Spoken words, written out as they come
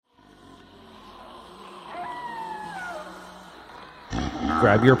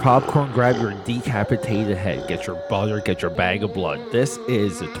grab your popcorn, grab your decapitated head, get your butter, get your bag of blood. This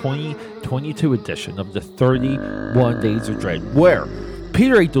is the 2022 edition of the 31 Days of Dread, where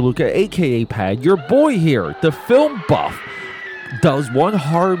Peter A. DeLuca, aka Pad, your boy here, the film buff, does one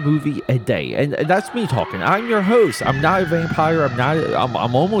horror movie a day, and that's me talking. I'm your host. I'm not a vampire.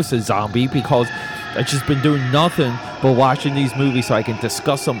 I'm almost a zombie because I've just been doing nothing but watching these movies so I can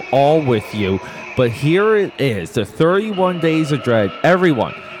discuss them all with you. But here it is, the 31 Days of Dread.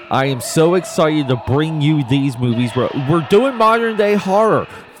 Everyone, I am so excited to bring you these movies. We're doing modern day horror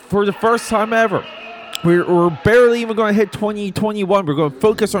for the first time ever. We're barely even going to hit 2021. We're going to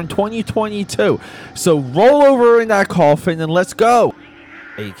focus on 2022. So roll over in that coffin and let's go.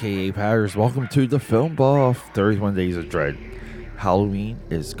 AKA Patters, welcome to the Film Buff. 31 Days of Dread. Halloween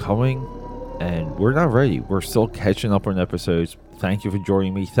is coming and we're not ready. We're still catching up on episodes. Thank you for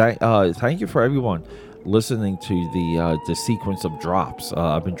joining me. Thank you for everyone listening to the sequence of drops.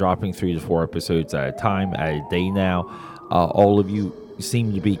 I've been dropping 3 to 4 episodes at a time, at a day now. All of you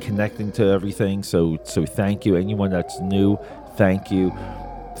seem to be connecting to everything, so thank you. Anyone that's new, thank you.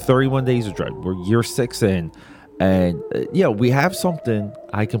 31 Days of Dread. We're year 6 in, and we have something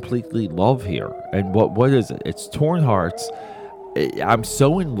I completely love here. And what is it? It's Torn Hearts. I'm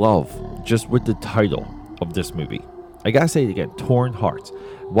so in love just with the title of this movie. I gotta say it again, Torn Hearts.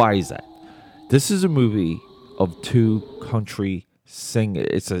 Why is that? This is a movie of two country singers.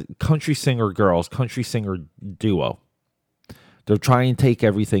 It's a country singer duo. They're trying to take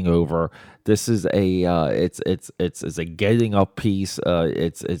everything over. This is a it's a getting up piece.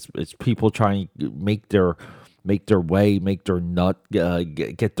 It's people trying to make their way, make their nut,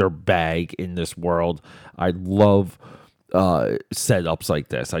 get their bag in this world. I love setups like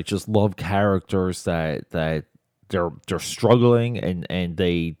this. I just love characters that they're struggling and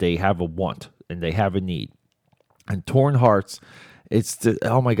they have a want and they have a need. And Torn Hearts,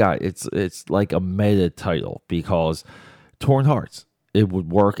 oh my god, it's like a meta title because Torn Hearts, it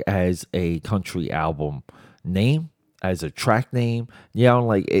would work as a country album name, as a track name.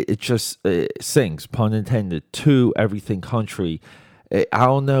 It just sings, pun intended, to everything country. I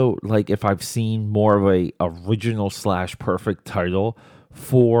don't know, if I've seen more of a original / perfect title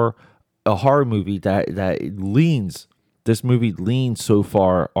for a horror movie that leans. This movie leans so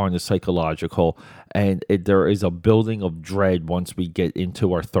far on the psychological, and there is a building of dread once we get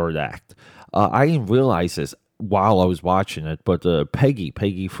into our third act. I didn't realize this while I was watching it, but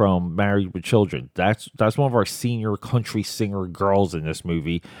Peggy from Married with Children, that's one of our senior country singer girls in this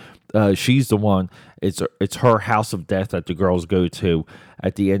movie. She's the one. It's her house of death that the girls go to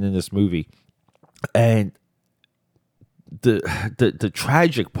at the end of this movie, and the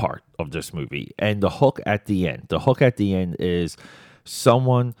tragic part of this movie and the hook at the end. The hook at the end is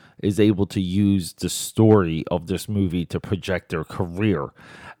someone is able to use the story of this movie to project their career,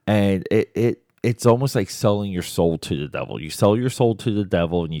 and it's almost like selling your soul to the devil. You sell your soul to the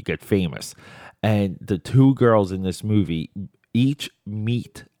devil and you get famous. And the two girls in this movie each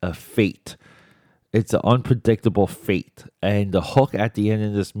meet a fate. It's an unpredictable fate. And the hook at the end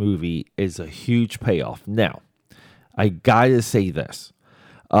of this movie is a huge payoff. Now, I gotta say this.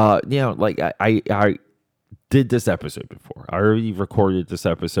 I did this episode before. I already recorded this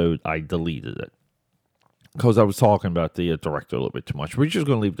episode. I deleted it because I was talking about the director a little bit too much. We're just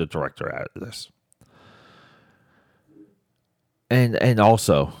going to leave the director out of this. And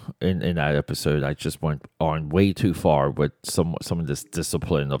also, in that episode, I just went on way too far with some of this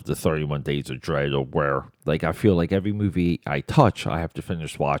discipline of the 31 Days of Dread, or where, I feel like every movie I touch, I have to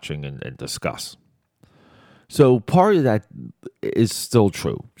finish watching and discuss. So part of that is still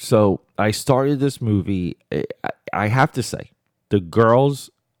true. So I started this movie. I have to say,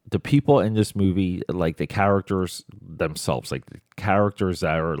 the people in this movie, the characters themselves, the characters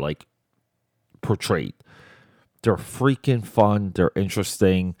that are portrayed, they're freaking fun. They're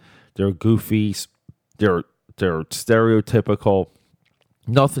interesting. They're goofy. They're stereotypical.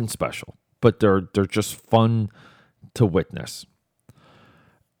 Nothing special, but they're just fun to witness.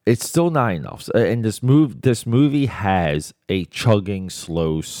 It's still not enough. And this movie has a chugging,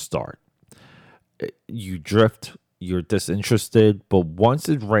 slow start. You drift. You're disinterested, but once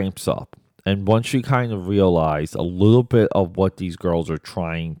it ramps up and once you kind of realize a little bit of what these girls are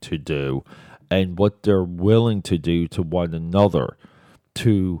trying to do and what they're willing to do to one another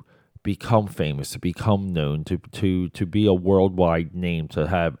to become famous, to become known, to be a worldwide name, to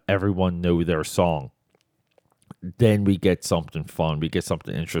have everyone know their song, then we get something fun. We get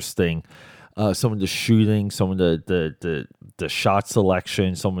something interesting. Some of the shooting, some of the shot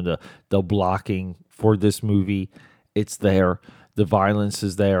selection, some of the blocking for this movie, it's there. The violence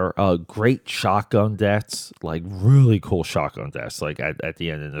is there. Great shotgun deaths, like really cool shotgun deaths, like at the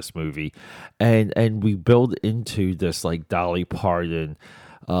end of this movie, and we build into this like Dolly Parton,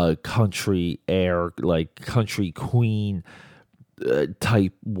 country air, like country queen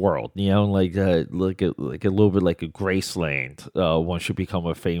type world, like a little bit like a Graceland. Once you become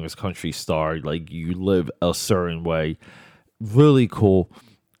a famous country star, like you live a certain way. Really cool.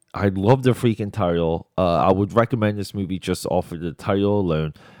 I love the freaking title. I would recommend this movie just off of the title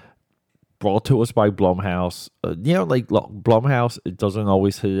alone. Brought to us by Blumhouse. Like Blumhouse, it doesn't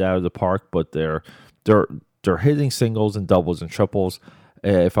always hit it out of the park, but they're hitting singles and doubles and triples.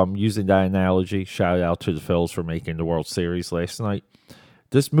 If I'm using that analogy, shout out to the Phils for making the World Series last night.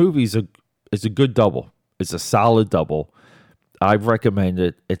 This movie is a good double. It's a solid double. I've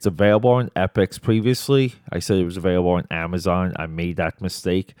recommended it. It's available on Epix. Previously, I said it was available on Amazon. I made that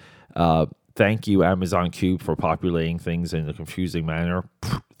mistake. Thank you, Amazon Cube, for populating things in a confusing manner.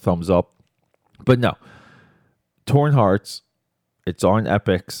 Thumbs up. But no, Torn Hearts. It's on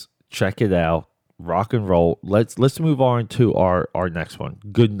Epix. Check it out. Rock and roll. Let's move on to our next one.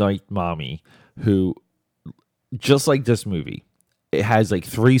 Goodnight Mommy, who, just like this movie, it has like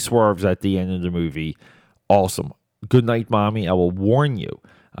 3 swerves at the end of the movie. Awesome. Goodnight Mommy, I will warn you,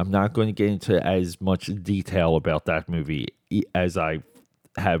 I'm not going to get into as much detail about that movie as I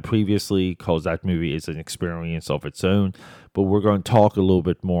have previously, because that movie is an experience of its own. But we're going to talk a little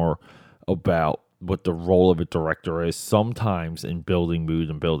bit more about what the role of a director is sometimes in building mood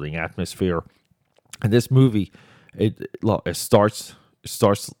and building atmosphere. And this movie, it starts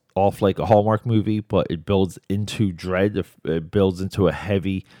off like a Hallmark movie, but it builds into dread. It builds into a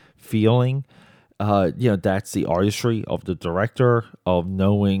heavy feeling. That's the artistry of the director, of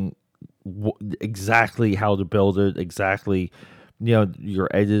knowing exactly how to build it. Exactly, you're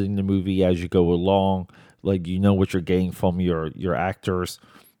editing the movie as you go along. Like, what you're getting from your actors.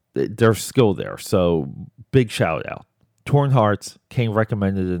 There's skill there. So big shout out. Torn Hearts, can't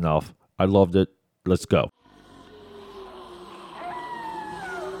recommend it enough. I loved it. Let's go.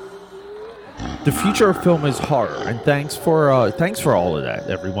 The future of film is horror, and thanks for all of that,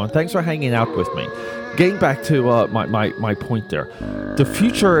 everyone. Thanks for hanging out with me. Getting back to my point there, the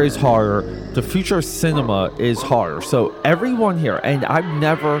future is horror. The future of cinema is horror. So everyone here, and I've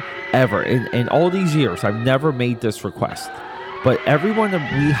never ever in all these years, I've never made this request, but everyone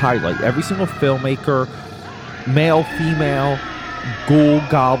that we highlight, every single filmmaker, male, female, ghoul,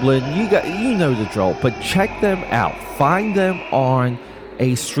 goblin, you know the drill. But check them out. Find them on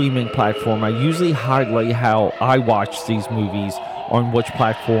a streaming platform. I usually highlight how I watch these movies on which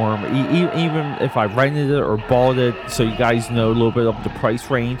platform, even if I rented it or bought it, so you guys know a little bit of the price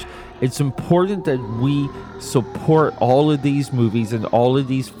range. It's important that we support all of these movies and all of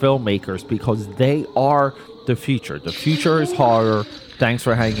these filmmakers, because they are the future. The future is horror. Thanks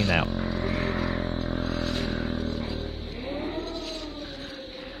for hanging out.